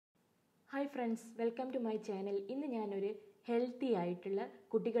Hi friends, welcome to my channel. ഇന്ന് ഞാൻ ഒരു ഹെൽത്തി ആയിട്ടുള്ള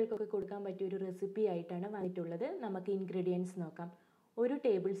കുട്ടികൾക്കൊക്കെ കൊടുക്കാൻ പറ്റിയ ഒരു റെസിപ്പി ആയിട്ടാണ് വന്നിട്ടുള്ളത്. നമുക്ക് ഇൻഗ്രീഡിയൻസ് നോക്കാം. 1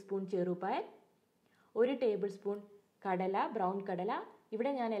 ടേബിൾ സ്പൂൺ ചെറുപയർ, 1 ടേബിൾ സ്പൂൺ കടല, ബ്രൗൺ കടല.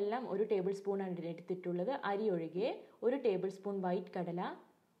 ഇവിടെ ഞാൻ എല്ലാം 1 ടേബിൾ സ്പൂൺ ആണ് എടുത്തിട്ടുള്ളത്. അരി ഒഴികെ 1 ടേബിൾ സ്പൂൺ വൈറ്റ് കടല,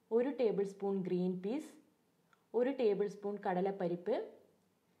 1 table spoon green peas, 1 table spoon കടലപ്പരിപ്പ്,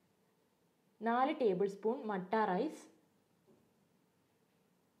 4 ടേബിൾ സ്പൂൺ മട്ട റൈസ്,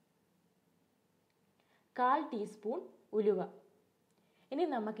 1/4 ടീസ്പൂൺ ഉലുവ. ഇനി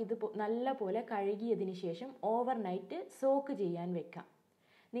നമുക്കിത് നല്ലപോലെ കഴുകിയതിന് ശേഷം ഓവർനൈറ്റ് സോക്ക് ചെയ്യാൻ വെക്കാം.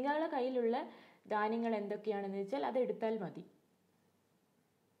 നിങ്ങളുടെ കയ്യിലുള്ള ധാന്യങ്ങൾ എന്തൊക്കെയാണെന്ന് വെച്ചാൽ അത് എടുത്താൽ മതി.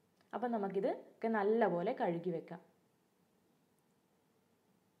 അപ്പം നമുക്കിത് ഒക്കെ നല്ലപോലെ കഴുകി വെക്കാം.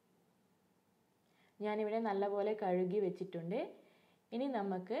 ഞാനിവിടെ നല്ലപോലെ കഴുകി വെച്ചിട്ടുണ്ട്. ഇനി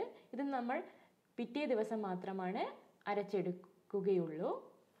ഇത് നമ്മൾ പിറ്റേ ദിവസം മാത്രമാണ് അരച്ചെടുക്കുകയുള്ളൂ.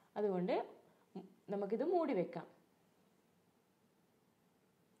 അതുകൊണ്ട് നമുക്കിത് മൂടി വെക്കാം.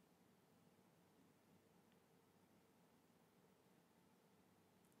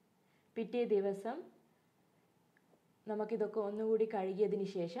 പിറ്റേ ദിവസം നമുക്കിതൊക്കെ ഒന്നുകൂടി കഴുകിയതിന്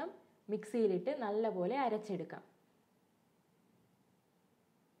ശേഷം മിക്സിയിലിട്ട് നല്ലപോലെ അരച്ചെടുക്കാം.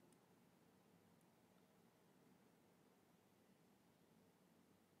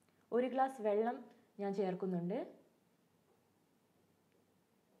 ഒരു ഗ്ലാസ് വെള്ളം ഞാൻ ചേർക്കുന്നുണ്ട്.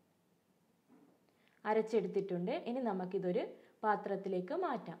 അരച്ചെടുത്തിട്ടുണ്ട്. ഇനി നമുക്കിതൊരു പാത്രത്തിലേക്ക്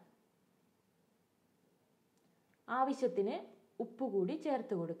മാറ്റാം. ആവശ്യത്തിന് ഉപ്പ് കൂടി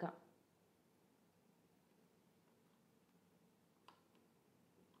ചേർത്ത് കൊടുക്കാം.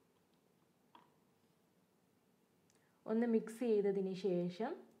 ഒന്ന് മിക്സ് ചെയ്തതിന്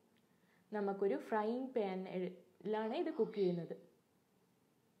ശേഷം നമുക്കൊരു ഫ്രൈയിങ് പാനിലാണ് ഇത് കുക്ക് ചെയ്യുന്നത്.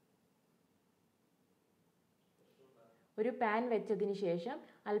 ഒരു പാൻ വെച്ചതിന് ശേഷം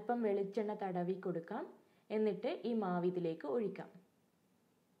അല്പം വെളിച്ചെണ്ണ തടവി കൊടുക്കാം. എന്നിട്ട് ഈ മാവ് ഇതിലേക്ക് ഒഴിക്കാം.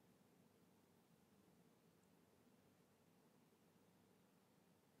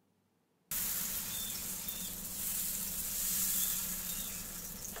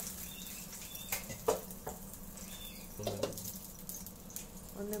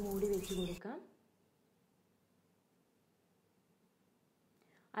 ഒന്ന് മൂടി വെച്ച് കൊടുക്കാം.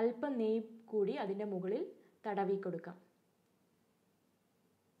 അല്പം നെയ്യ് കൂടി അതിൻ്റെ മുകളിൽ തടവി കൊടുക്കാം.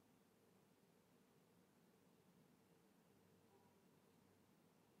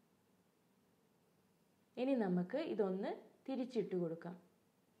 ഇനി നമുക്ക് ഇതൊന്ന് തിരിച്ചിട്ട് കൊടുക്കാം.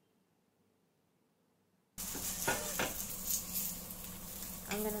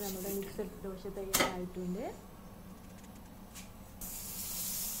 അങ്ങനെ നമ്മുടെ മിക്സഡ് ദോശ തയ്യാറായിട്ടുണ്ട്.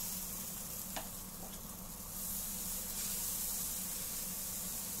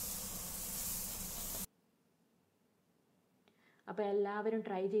 അപ്പോൾ എല്ലാവരും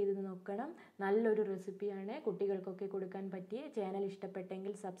ട്രൈ ചെയ്ത് നോക്കണം. നല്ലൊരു റെസിപ്പിയാണ്. കുട്ടികൾക്കൊക്കെ കൊടുക്കാൻ പറ്റിയ. ചാനൽ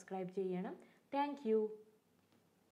ഇഷ്ടപ്പെട്ടെങ്കിൽ സബ്സ്ക്രൈബ് ചെയ്യണം. Thank you.